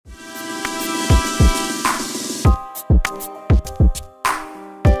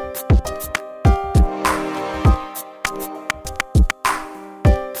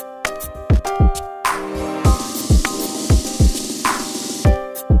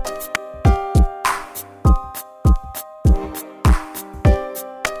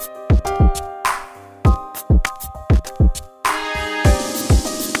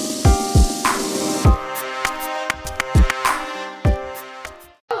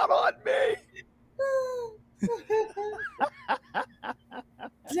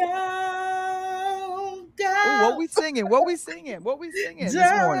singing? What we singing? What we singing this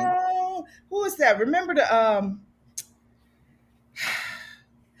morning? Who is that? Remember the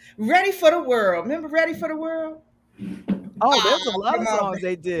Ready for the World. Remember Ready for the World? Oh, there's a lot of come on, songs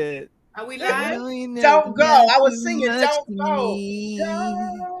they did. Are we live? No, you never Don't go. meant I was too singing much Don't to Go. me.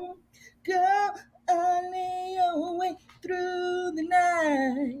 Don't go only your way through the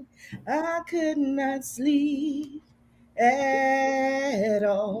night. I could not sleep at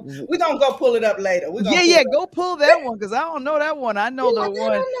all. We're gonna go pull it up later. Yeah, go pull that one because I don't know that one. I know the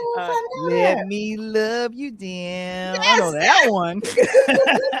one. Let me love you down. I know that one.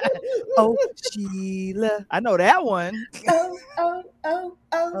 Oh, Sheila. I know that one.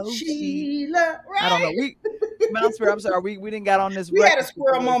 Oh, Sheila. Right? I don't know. I'm sorry. We didn't got on this. We had a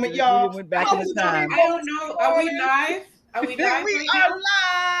squirrel moment, y'all. We went back in the time. I don't know. Are we live? Are we live? We are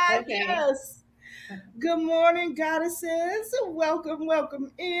live. Okay. Yes. Good morning, goddesses.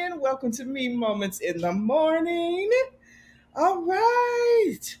 Welcome in. Welcome to Me Moments in the Morning. All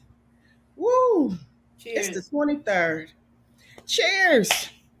right. Woo. Cheers. It's the 23rd. Cheers.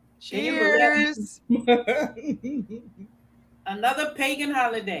 Cheers. Another pagan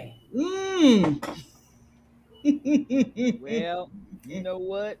holiday. Well, you know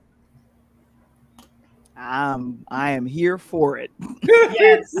what? I am here for it.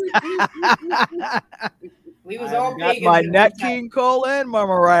 Yes. We was all got pagans. my Nat King Cole and my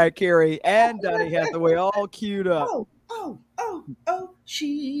Mariah Carey and Donny Hathaway all queued up. Oh,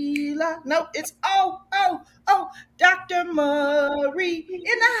 Sheila. No, it's Dr. Marie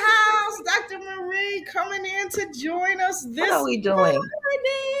in the house. Dr. Marie coming in to join us this What are we doing? morning.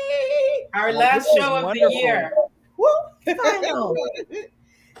 Our last show of the year. Woo. Final.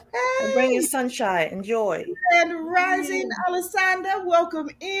 I'm bringing sunshine and joy. And rising, Alessandra, welcome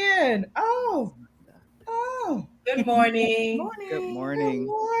in. Oh. Good morning. Good morning. Good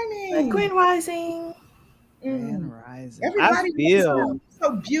morning. Queen rising. And rising. Everybody I feel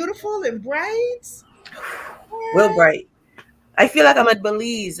so beautiful and bright. Real bright. I feel like I'm at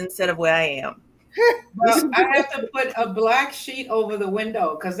Belize instead of where I am. Well, I have to put a black sheet over the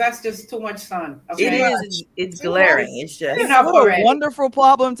window because that's just too much sun. Okay? It is. It's glaring. It's just. Enough what already. a wonderful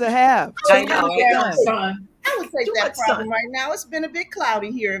problem to have. I know. Sun. I would take Too that much problem sun. right now. It's been a bit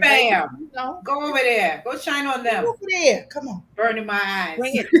cloudy here. in Bam. Vegas, you know? Go over there. Go shine on them. Over there. Come on. Burning my eyes.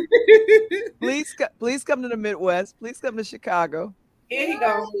 Bring it. Please come to the Midwest. Please come to Chicago. Here you go.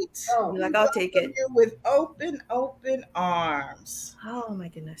 Right. Oh. Like, I'll take it. With open arms. Oh my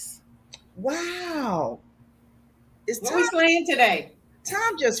goodness. Wow. It's What we playing today?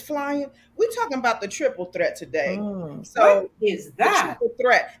 time just flying. We're talking about the triple threat today. What is that? The triple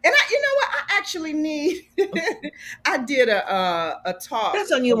threat. And you know what? I actually need. I did a talk.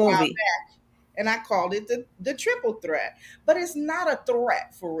 That's a new movie. Back, and I called it the triple threat. But it's not a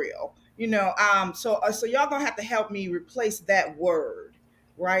threat for real. You know. So y'all gonna have to help me replace that word,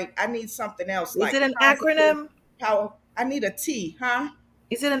 right? I need something else. Is it an acronym? I need a T, huh?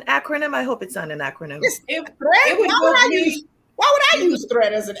 Is it an acronym? I hope it's not an acronym. It's threat. Why would I use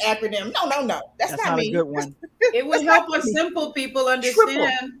threat as an acronym? No. That's not me. A good one. It would help us simple people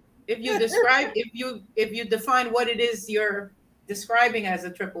understand if you describe if you define what it is you're describing as a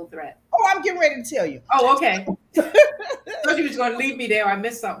triple threat. Oh, I'm getting ready to tell you. Oh, okay. Thought you was going to leave me there. I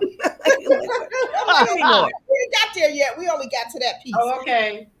missed something. We didn't got there yet. We only got to that piece. Oh,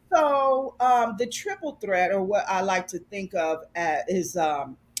 okay. So the triple threat, or what I like to think of is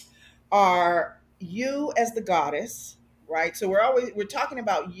are you as the goddess, right? So we're talking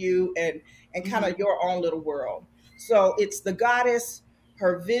about you and kind of your own little world. So it's the goddess,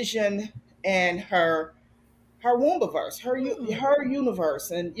 her vision, and her Wombiverse, her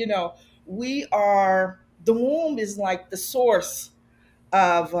universe. And you know, the womb is like the source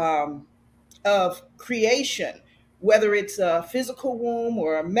of creation, whether it's a physical womb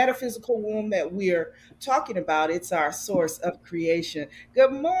or a metaphysical womb that we're talking about. It's our source of creation.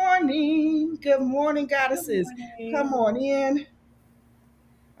 Good morning, goddesses. Come on in.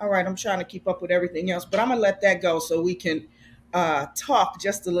 All right, I'm trying to keep up with everything else, but I'm gonna let that go so we can talk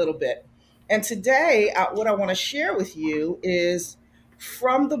just a little bit. And today, what I want to share with you is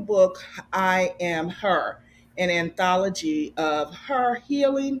from the book I Am Her, an anthology of her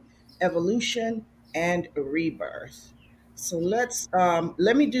healing, evolution, and rebirth. So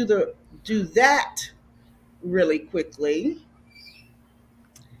let me do that really quickly,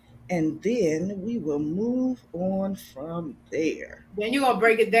 and then we will move on from there. Then you're gonna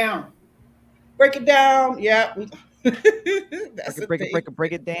break it down. Break it down, yeah. That's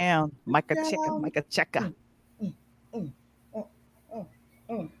break it down. Micah checker.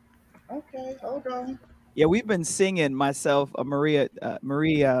 Okay, hold on. Yeah, we've been singing myself, Maria,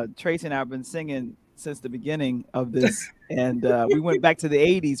 Tracy and I have been singing since the beginning of this, and we went back to the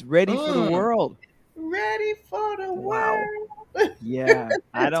 '80s. Ready for the Mm, World. Ready for the wow. world. Yeah,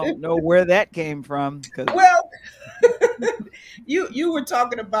 I don't know where that came from because Well, you were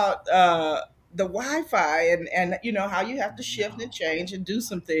talking about the Wi-Fi and you know how you have to shift and change and do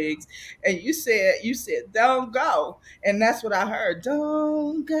some things, and you said don't go, and that's what I heard.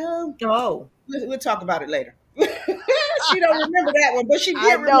 Don't go. Oh, We'll talk about it later. She don't remember that one, but she did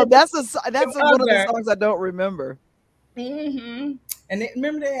I know remember that's some one of the other. songs I don't remember. And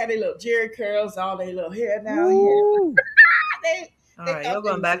remember they had their little Jerry curls, all their little hair down here. Woo! They all they right. thought You're they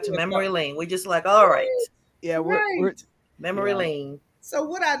going was back to doing memory something. lane. We're just like, all right, Yeah, we're Right. memory yeah. lane. So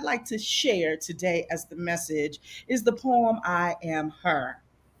what I'd like to share today as the message is the poem I Am Her.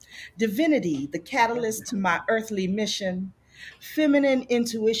 Divinity, the catalyst to my earthly mission. Feminine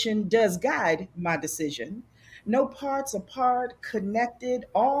intuition does guide my decision. No parts apart, connected,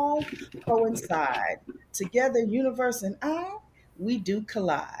 all coincide. Together, universe and I, we do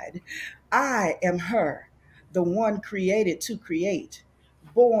collide. I am her, the one created to create,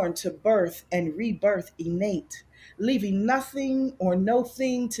 born to birth and rebirth innate, leaving nothing or no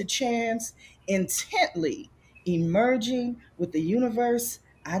thing to chance, intently emerging with the universe.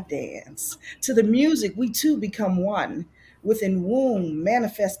 I dance. To the music, we too become one. Within womb,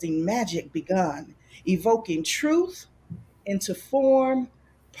 manifesting magic begun, evoking truth into form,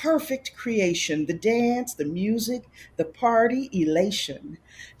 perfect creation. The dance, the music, the party, elation.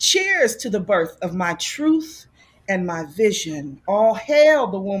 Cheers to the birth of my truth and my vision. All hail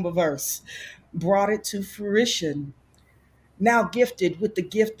the Wombiverse, brought it to fruition, now gifted with the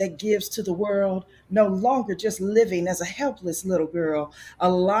gift that gives to the world, no longer just living as a helpless little girl,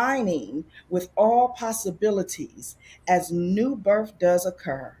 aligning with all possibilities as new birth does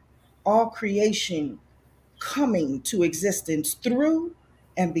occur, all creation coming to existence through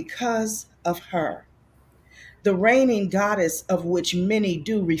and because of her, the reigning goddess of which many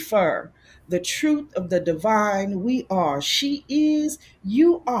do refer, the truth of the divine we are. She is,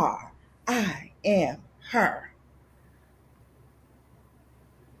 you are, I am her.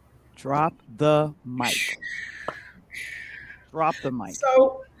 Drop the mic. Drop the mic.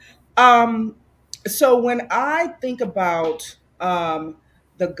 So, um, so when I think about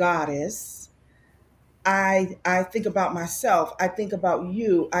the goddess, I think about myself. I think about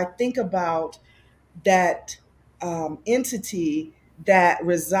you. I think about that entity that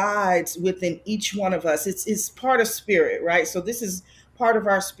resides within each one of us. It's part of spirit, right? So this is part of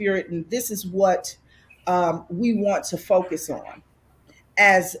our spirit, and this is what we want to focus on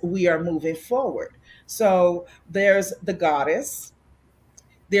as we are moving forward. So there's the goddess,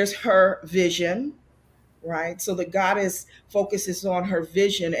 there's her vision, right? So the goddess focuses on her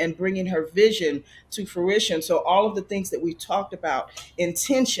vision and bringing her vision to fruition. So all of the things that we talked about,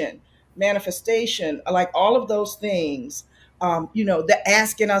 intention, manifestation, like all of those things, the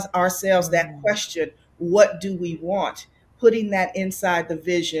asking us ourselves that question, what do we want? Putting that inside the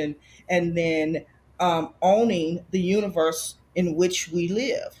vision, and then owning the universe in which we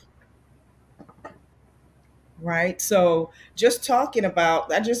live, right? So just talking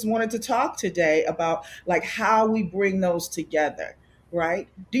about, I just wanted to talk today about like how we bring those together, right?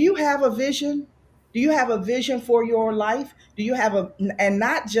 Do you have a vision? Do you have a vision for your life? Do you have a, and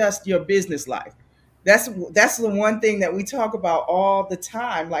not just your business life? That's the one thing that we talk about all the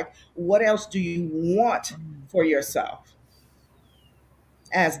time. Like, what else do you want for yourself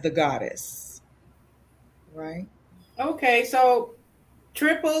as the goddess, right? Okay, so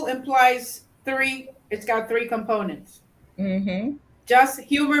triple implies three. It's got three components. Mm-hmm. Just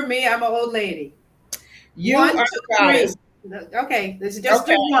humor me. I'm an old lady. You One, are two, the three. goddess. Okay, let's just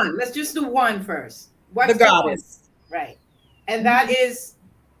Okay, do one. Let's just do one first. the What's the one? goddess. Right. And that is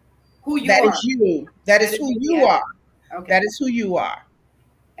who you That is are. you. That That is is who who the you essence. are. Okay. That is who you are.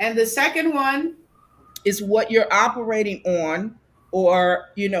 And the second one, Is what you're operating on, or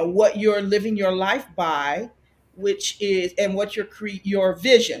what you're living your life by, which is, and what your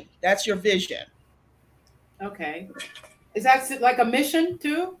vision. That's your vision. okay. Is that like a mission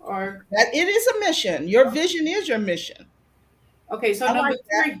too? Or That it is a mission. Your vision is your mission. okay, so I number like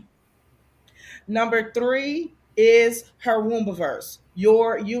that. three. Number three is her Wombiverse,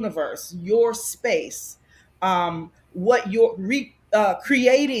 your universe, your space. What you're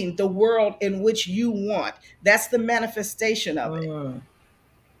creating the world in which you want. That's the manifestation of it. Mm.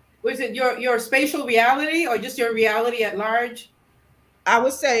 Was it your spatial reality or just your reality at large? I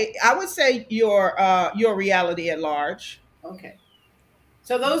would say your reality at large. Okay.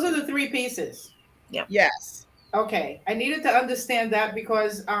 So those are the three pieces. Yeah. Yes. Okay, I needed to understand that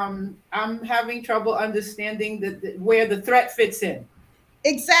because I'm having trouble understanding where the threat fits in.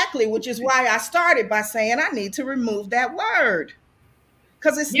 Exactly, which is why I started by saying I need to remove that word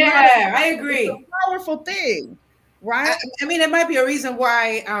because it's not. Yeah, I It's a agree. powerful thing, I, right? I mean, it might be a reason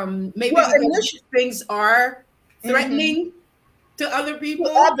why, maybe Well, because initially, these things are mhm, threatening to other to people,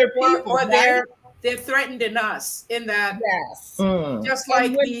 other or people, right? they're threatened in us, in that, Yes. Mm. just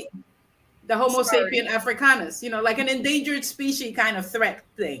And like when, the Homo sorry, sapien africanus, like an endangered species kind of threat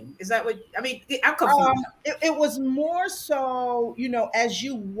thing. Is that what I mean? I'm confused. it was more so, as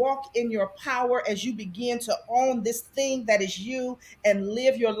you walk in your power, as you begin to own this thing that is you and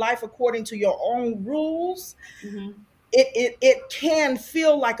live your life according to your own rules, Hmm. it can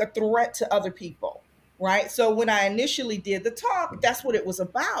feel like a threat to other people, right? So when I initially did the talk, that's what it was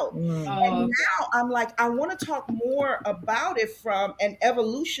about. Mm. And Oh, okay. now I'm like, I want to talk more about it from an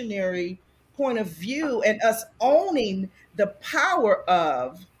evolutionary point of view and us owning the power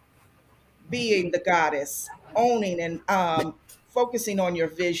of being the goddess, owning and focusing on your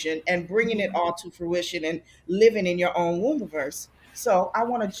vision and bringing it all to fruition and living in your own wombiverse. So I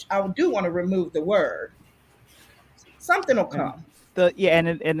do want to remove the word. Something will Yeah.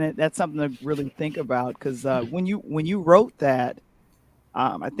 come. That's something to really think about because when you wrote that,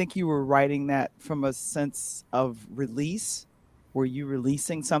 I think you were writing that from a sense of release. Were you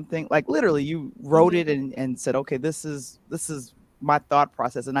releasing something? Like literally, you wrote it Hmm. and said, "Okay, this is my thought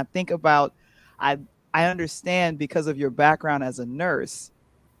process." And I think about, I I understand because of your background as a nurse,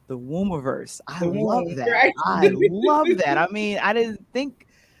 the Wombiverse. I The love womb, that. right? I love that. I mean, I didn't think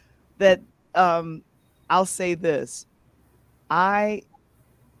that. Um, I'll say this. I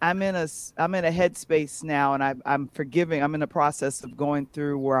I'm in a headspace now, and I'm forgiving. I'm in the process of going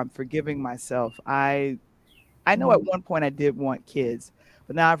through where I'm forgiving myself. I know at one point I did want kids,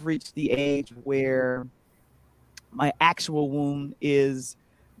 but now I've reached the age where my actual womb is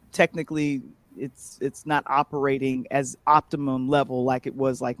technically, it's not operating as optimum level like it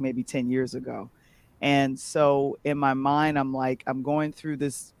was like maybe 10 years ago. And so in my mind I'm like I'm going through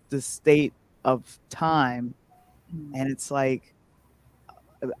this state of time, and it's like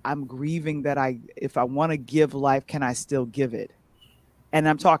I'm grieving that if I want to give life, can I still give it? And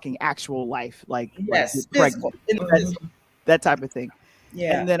I'm talking actual life, like Yes, get physical, pregnant, in the that, physical. that type of thing.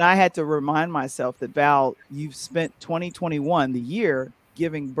 Yeah. And then I had to remind myself that, Val, you've spent 2021, the year,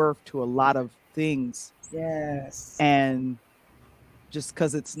 giving birth to a lot of things. Yes. And just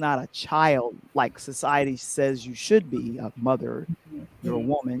because it's not a child like society says you should be, a mother, you're a Mhm.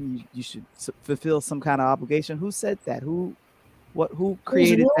 woman, you should fulfill some kind of obligation. Who said that? Who Whose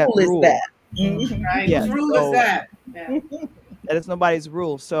created that rule is rule? that? Mhm. Right. Yeah. Whose rule is So that? Yeah. that is nobody's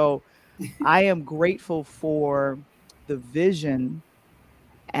rule. So I am grateful for the vision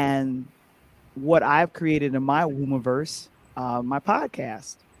and what I've created in my Wombiverse, my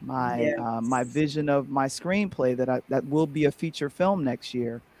podcast, my Yes. vision of my screenplay that will be a feature film next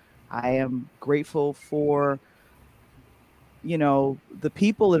year. I am grateful for the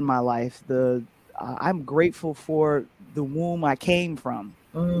people in my life. I'm grateful for the womb I came from.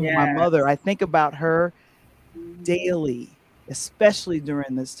 Mm. My mother. Yes. I think about her daily, especially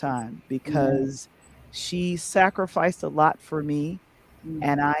during this time, Yeah. because she sacrificed a lot for me.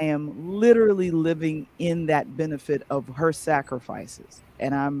 And Mhm. I am literally living in that benefit of her sacrifices.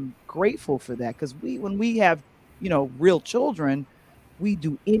 And I'm grateful for that because when we have, real children, we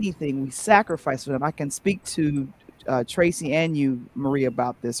do anything, we sacrifice for them. I can speak to Tracy and you, Marie,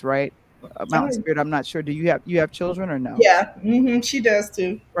 about this, right? Mountain Oh, Spirit, I'm not sure. Do you have children or no? yeah. She does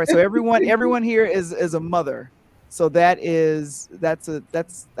too. Right. So everyone here is a mother. So that's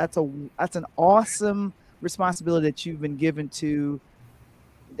an awesome responsibility that you've been given to.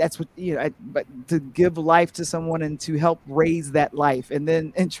 That's what but to give life to someone and to help raise that life. And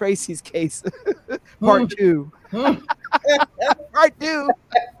then in Tracy's case, part Mm. two, Mm. part two.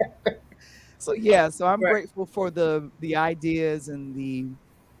 So yeah, so I'm Right. grateful for the ideas and the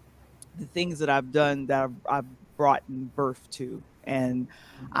things that I've done that I've brought birth to. And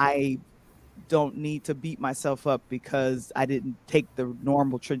I don't need to beat myself up because I didn't take the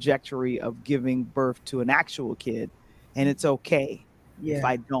normal trajectory of giving birth to an actual kid. And it's okay if Yeah.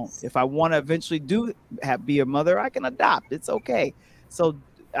 I don't. If I want to eventually be a mother, I can adopt. It's okay. So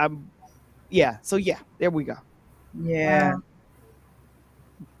I'm yeah. So yeah, there we go. Yeah. Wow.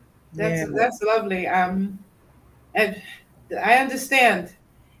 That's Yeah. that's lovely. And I understand.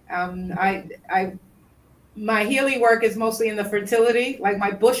 I my healing work is mostly in the fertility, like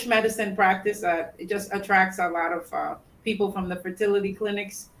my bush medicine practice. It just attracts a lot of people from the fertility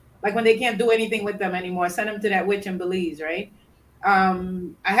clinics. Like when they can't do anything with them anymore, send them to that witch in Belize, right?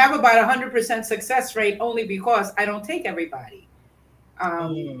 I have about 100% success rate only because I don't take everybody.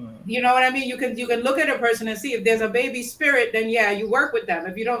 You know what I mean? You can look at a person and see if there's a baby spirit, then yeah, you work with them.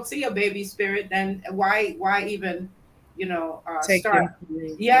 If you don't see a baby spirit, then why even, Take start? them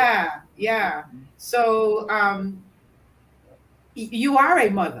through. Yeah, yeah. So you are a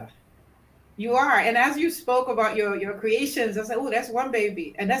mother. You are. And as you spoke about your creations, I said, oh, that's one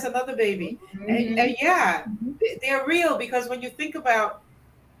baby, and that's another baby, and yeah, they're real, because when you think about,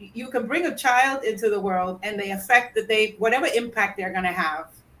 you can bring a child into the world, and the effect that whatever impact they're going to have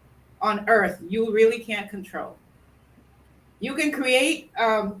on earth, you really can't control. You can create,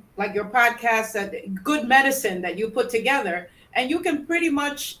 like your podcast, good medicine that you put together, and you can pretty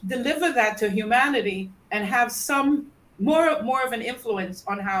much deliver that to humanity and have some more of an influence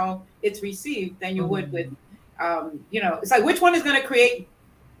on how it's received than you would with, it's like, which one is going to create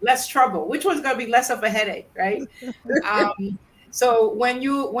less trouble, which one's going to be less of a headache, right? So when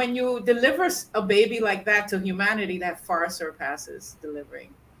you deliver a baby like that to humanity, that far surpasses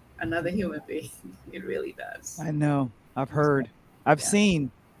delivering another human being. It really does. I know. I've heard. I've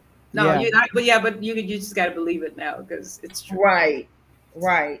seen. No, Yeah. you're not. But yeah, but you just got to believe it now, because it's true. Right,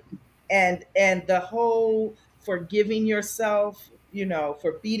 right. And the whole forgiving yourself,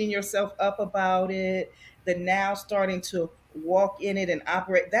 for beating yourself up about it, the now starting to walk in it and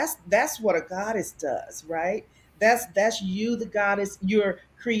operate. That's what a goddess does, right? That's you, the goddess. You're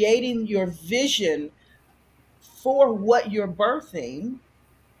creating your vision for what you're birthing,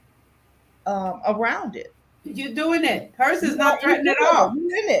 around it. You're doing it. Hers is You not are- threatened you at are, all.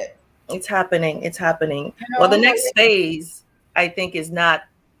 You're in it. It's happening. It's happening. You know, Well, the next phase, I think, is not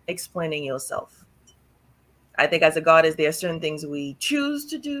explaining yourself. I think as a goddess, there are certain things we choose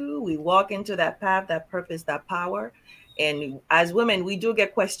to do. We walk into that path, that purpose, that power. And as women, we do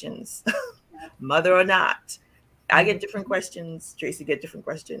get questions, mother or not. I get different questions. Tracy get different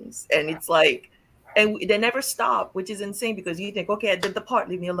questions. And it's like, they never stop, which is insane, because you think, okay, I did the part,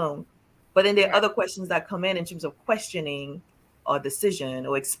 leave me alone. But then there are other questions that come in terms of questioning our decision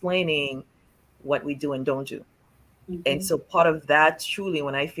or explaining what we do and don't do. And so part of that, truly,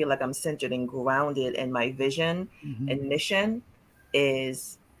 when I feel like I'm centered and grounded in my vision and mission,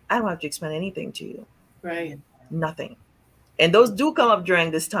 is I don't have to explain anything to you. Right. Nothing. And those do come up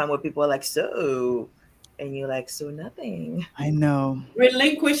during this time where people are like, so, and you're like, so nothing. I know.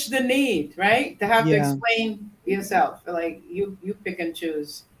 Relinquish the need, right? To have to Yeah. explain yourself. Like you pick and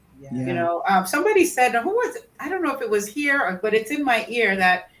choose. Yeah. Somebody said, who was it? I don't know if it was here, but it's in my ear,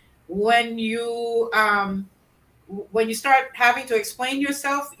 that when you start having to explain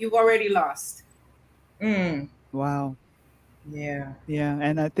yourself, you've already lost. Wow. Yeah. Yeah.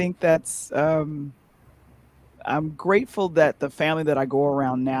 And I think that's, I'm grateful that the family that I go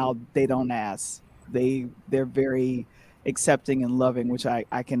around now, they don't ask. They're very accepting and loving, which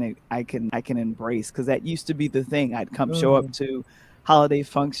I can embrace, because that used to be the thing. I'd show up to holiday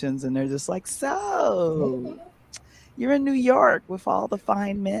functions, and they're just like, so you're in New York with all the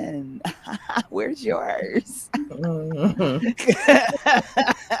fine men. Where's yours? But part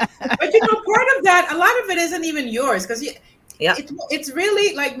of that, a lot of it isn't even yours, because it's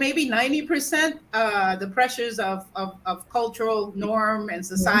really like maybe 90% the pressures of cultural norm and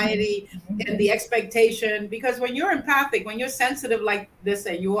society and the expectation. Because when you're empathic, when you're sensitive like this,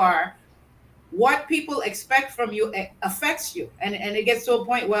 and you are, what people expect from you affects you, and it gets to a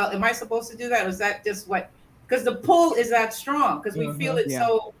point, well, am I supposed to do that, or is that just what? Because the pull is that strong, because we feel it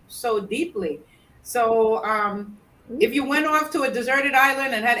so deeply. So if you went off to a deserted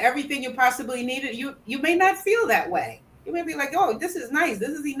island and had everything you possibly needed, you may not feel that way. You may be like, oh, this is nice,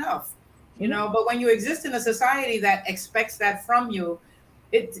 this is enough, but when you exist in a society that expects that from you,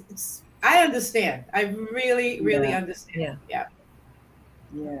 it's I understand. I really understand. Yeah.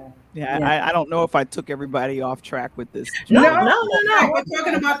 I don't know if I took everybody off track with this. No. We're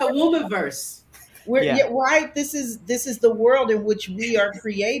talking about the Wombiverse. Right. This is the world in which we are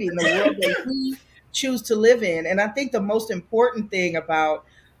creating, the world that we choose to live in. And I think the most important thing about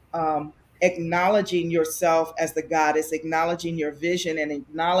acknowledging yourself as the goddess, acknowledging your vision, and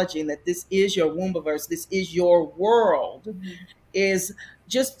acknowledging that this is your Wombiverse, this is your world, is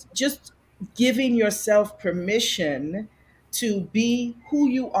just giving yourself permission to be who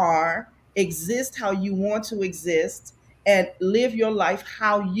you are, exist how you want to exist, and live your life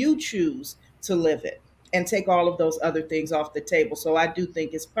how you choose to live it, and take all of those other things off the table. So I do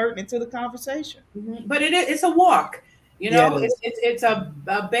think it's pertinent to the conversation. But it's a walk. It it's a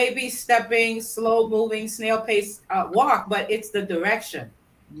baby stepping, slow moving, snail pace walk, but it's the direction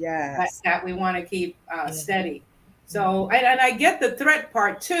that we want to keep steady. So, and I get the threat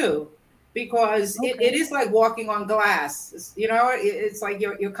part too, because it Okay. is like walking on glass. You know, it's like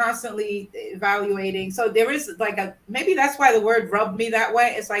you're constantly evaluating. So there is like a, maybe that's why the word rubbed me that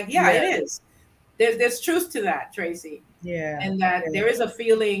way. It's like, yeah, it Yeah. is. There's truth to that, Tracy, Yeah. and that Yeah. there is a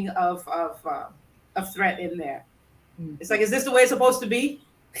feeling of threat in there. It's like, Mhm. is this the way it's supposed to be?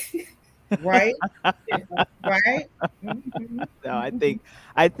 Right. Right. Mhm. No, Mhm.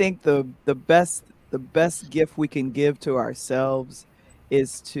 I think the best gift we can give to ourselves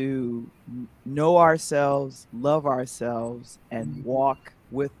is to know ourselves, love ourselves, and Mhm. walk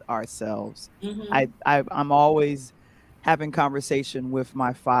with ourselves. Mm-hmm. I'm always having conversation with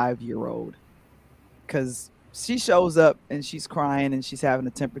my 5-year-old because she shows up and she's crying and she's having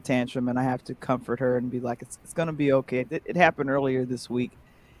a temper tantrum, and I have to comfort her and be like, it's gonna be okay. It happened earlier this week,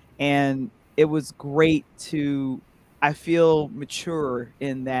 and it was great to I feel mature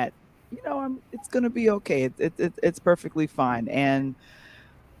in that, it's going to be okay. It's perfectly fine. And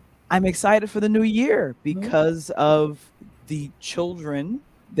I'm excited for the new year because of the children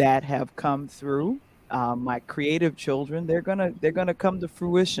that have come through. My creative children, they're gonna come to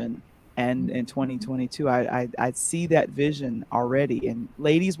fruition. And in 2022, I see that vision already. And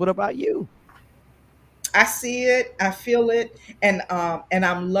ladies, what about you? I see it, I feel it, and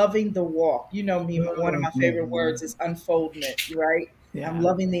I'm loving the walk. You know me, one of my favorite Mhm. words is unfoldment, right? I'm Yeah.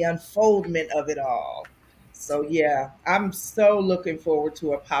 loving the unfoldment of it all. So yeah, I'm so looking forward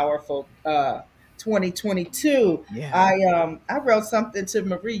to a powerful 2022. Yeah. I wrote something to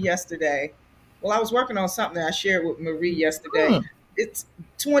Marie yesterday. Well, I was working on something I shared with Marie yesterday. It's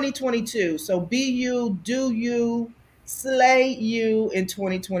 2022. So be you, do you, slay you in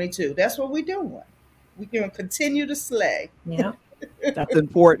 2022. That's what we're doing. We can continue to slay. Yeah. That's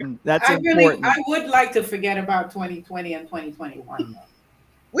important. That's I important. would like to forget about 2020 and 2021 though.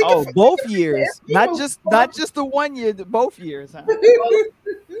 We can, Oh, we both can forget. years. We Not move just not forward. just the one year, both years, huh?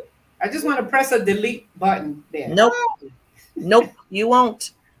 I just want to press a delete button there. Nope. Nope. You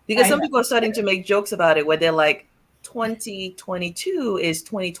won't. Because I some know. people are starting to make jokes about it where they're like, 2022 is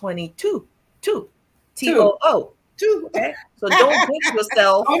 2022. Two. Two. TOO. Two. Okay. So don't jinx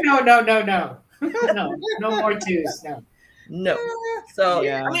yourself. Oh no, no, no, no. No, no more twos. No. No. So,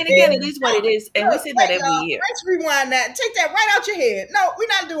 Yeah. I mean, See? again, it is what it is. And we Look, say that wait, every y'all. year. Let's rewind that. Take that right out your head. No, we're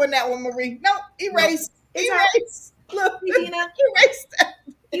not doing that one, Marie. No, No. erase. It's out. Erase. Look, Regina, erase that.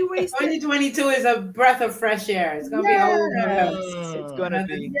 erase it. 2022 is a breath of fresh air. It's gonna be a whole nother. Yes. It's gonna another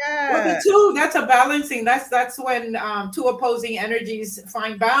be. well, the Yes. two, that's a balancing. That's when two opposing energies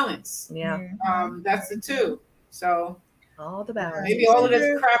find balance. Yeah. Mhm. That's the two. So All the Yes, maybe balances. all we of this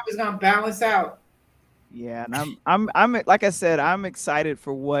do. crap is gonna balance out. Yeah, and I'm like I said, I'm excited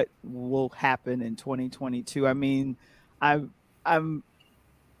for what will happen in 2022. I mean, I'm I'm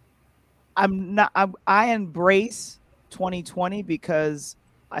I'm not I embrace 2020 because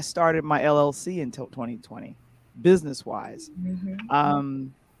I started my LLC until 2020, business wise. Mhm.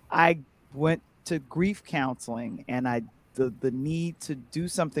 Um, I went to grief counseling, and the need to do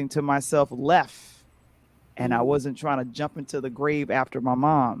something to myself left, and I Mm. wasn't trying to jump into the grave after my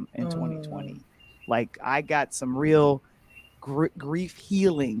mom in Mm, 2020. Like I got some real grief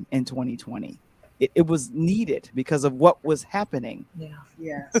healing in 2020. It was needed because of what was happening. yeah.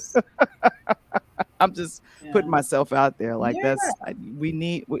 Yes. I'm just putting Yeah. myself out there. Like Yeah. we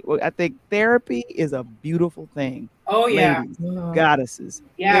need. I think therapy is a beautiful thing, Oh yeah. ladies, Mhm. goddesses.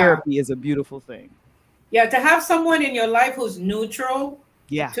 Yeah. Therapy is a beautiful thing. Yeah. To have someone in your life who's neutral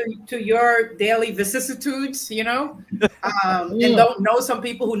Yeah. to your daily vicissitudes, and Mm, don't know some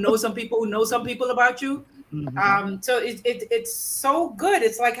people who know some people who know some people about you. Hmm. So it's so good.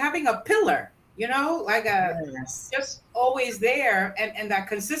 It's like having a pillar, like a Yes. just always there, and that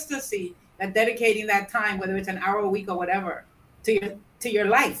consistency, that dedicating that time, whether it's an hour a week or whatever, to your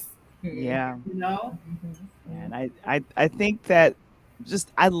life, Mhm. Yeah. you know. And I think that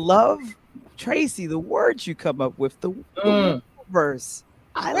just I love Tracy, the words you come up with, the mm. verse.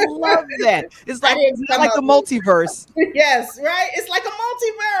 I love that. It's I like didn't not come like up the with multiverse. it. Yes, right? It's like a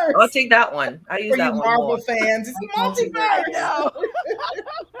I'll multiverse. take that one. I use For you that one Marvel more. fans, it's a I Multiverse. multiverse. know.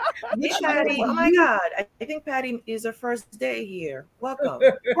 Hey, Which one Patty. do Oh my you? God. I think Patty is her first day here. Welcome.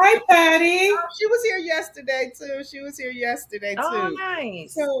 Hi, Patty. She was here yesterday too. She was here yesterday Oh, too.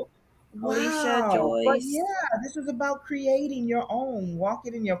 nice. So, Alicia, wow. But Joyce. yeah, this is about creating your own,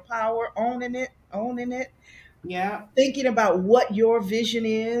 walking in your power, owning it, Yeah. thinking about what your vision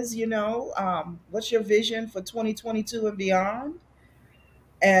is, what's your vision for 2022 and beyond,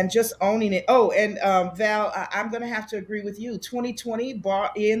 and just owning it. Oh, and Val, I'm going to have to agree with you. 2020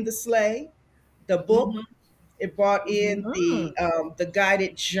 brought in the sleigh, the book. Hmm. It brought in Hmm. the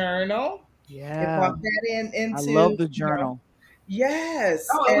guided journal. It Yeah. brought that in I love into the journal. Yes.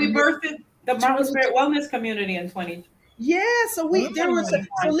 Oh, and we birthed the Mountain Spirit Wellness Community in 20. Yeah, so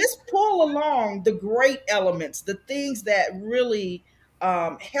so let's pull along the great elements, the things that really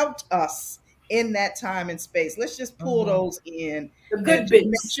helped us in that time and space. Let's just pull those in. The And good just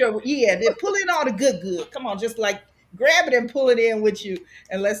make bits. sure, yeah, they pull in all the good. Come on, just like grab it and pull it in with you,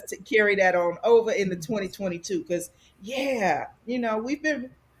 and let's carry that on over into 2022. Because yeah, we've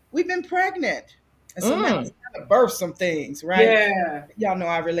been pregnant, and somebody's got to birth some things, right? Yeah. Y'all know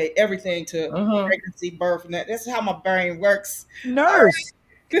I relate everything to pregnancy, birth, and that's how my brain works. Nurse,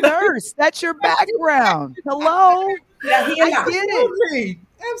 nurse, that's your background. Hello, Yeah, I get it.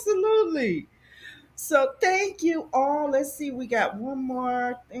 Absolutely. So thank you all. Let's see, we got one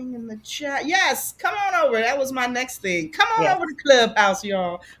more thing in the chat. Yes, come on over. That was my next thing. Come on over to Clubhouse,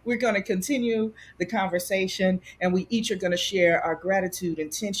 y'all. We're going to continue the conversation, and we each are going to share our gratitude,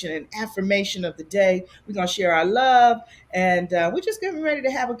 intention, and affirmation of the day. We're going to share our love, and we're just getting ready to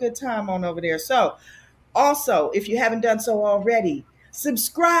have a good time on over there. So also, if you haven't done so already,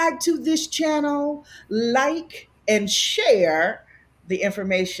 subscribe to this channel, like and share the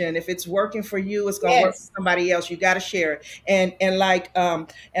information. If it's working for you, it's gonna work for somebody else. You got to share it. And like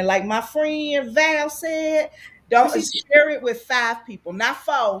my friend Val said, don't share it with 5 people, not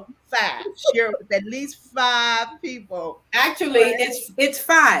 4, 5. Share it with at least 5 people. Actually, it's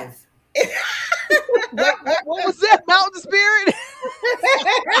 5. What was that, Mountain Spirit?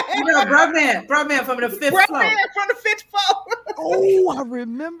 Brotman from the 5th floor. From the 5th floor. Oh, I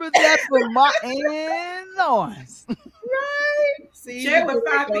remember that from my Aunt Lawrence. Right. See, share with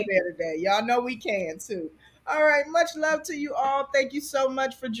 5 people today. Y'all know we can too. All right. Much love to you all. Thank you so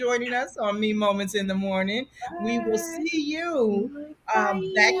much for joining us on Me Moments in the Morning. Bye. We will see you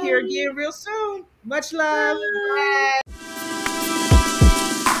back here again real soon. Much love. Bye.